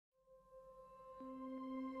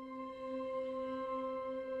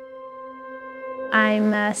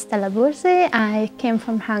I'm Stella Burzi. I came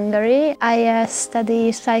from Hungary. I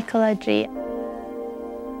study psychology.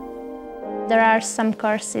 There are some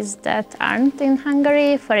courses that aren't in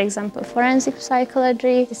Hungary, for example, forensic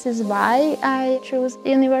psychology. This is why I chose the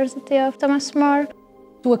University of Thomas More.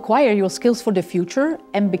 To acquire your skills for the future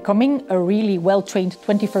and becoming a really well-trained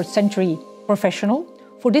 21st century professional,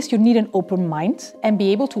 for this you need an open mind and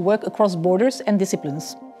be able to work across borders and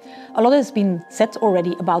disciplines. A lot has been said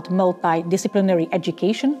already about multidisciplinary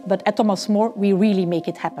education, but at Thomas More we really make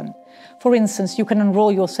it happen. For instance, you can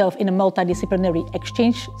enroll yourself in a multidisciplinary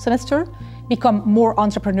exchange semester, become more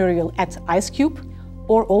entrepreneurial at IceCube,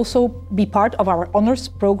 or also be part of our honors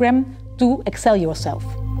program to excel yourself.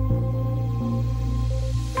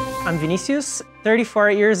 I'm Vinicius,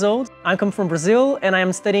 34 years old. I come from Brazil and I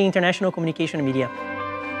am studying international communication and media.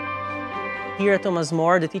 Here at Thomas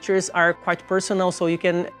More, the teachers are quite personal, so you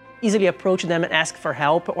can easily approach them and ask for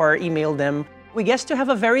help or email them. We get to have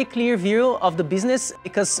a very clear view of the business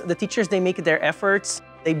because the teachers, they make their efforts.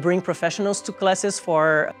 They bring professionals to classes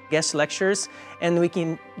for guest lectures, and we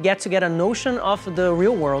can get a notion of the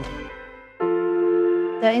real world.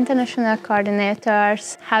 The international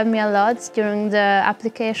coordinators help me a lot during the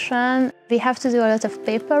application. We have to do a lot of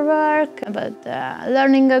paperwork about the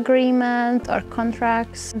learning agreement or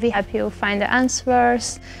contracts. We help you find the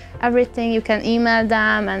answers, everything. You can email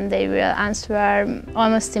them and they will answer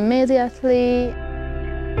almost immediately.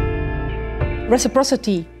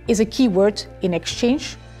 Reciprocity is a key word in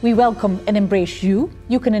exchange. We welcome and embrace you.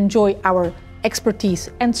 You can enjoy our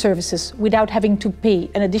expertise and services without having to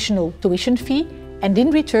pay an additional tuition fee. And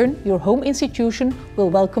in return, your home institution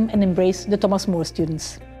will welcome and embrace the Thomas More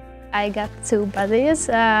students. I got 2 buddies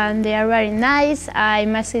and they are very nice. I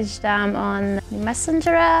messaged them on the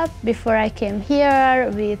Messenger app. Before I came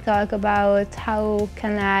here, we talked about how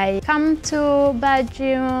can I come to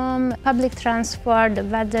Belgium, public transport, the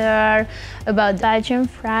weather, about Belgium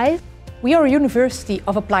fries. We are a University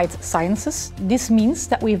of Applied Sciences. This means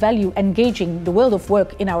that we value engaging the world of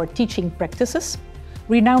work in our teaching practices.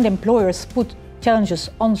 Renowned employers put challenges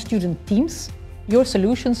on student teams. Your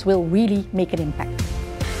solutions will really make an impact.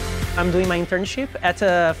 I'm doing my internship at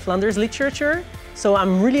Flanders Literature, so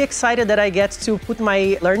I'm really excited that I get to put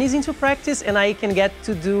my learnings into practice and I can get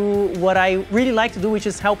to do what I really like to do, which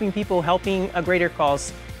is helping people, helping a greater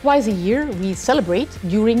cause. Twice a year we celebrate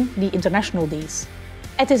during the International Days.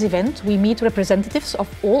 At this event we meet representatives of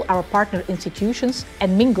all our partner institutions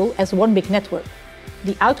and mingle as one big network.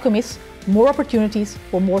 The outcome is more opportunities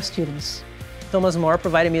for more students. Thomas More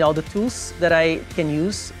provided me all the tools that I can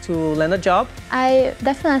use to land a job. I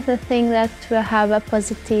definitely think that will have a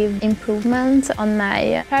positive improvement on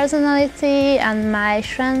my personality and my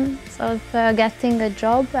chance of getting a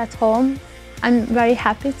job at home. I'm very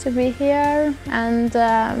happy to be here and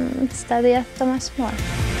study at Thomas More.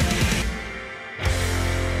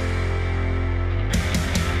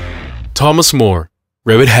 Thomas More,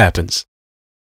 where it happens.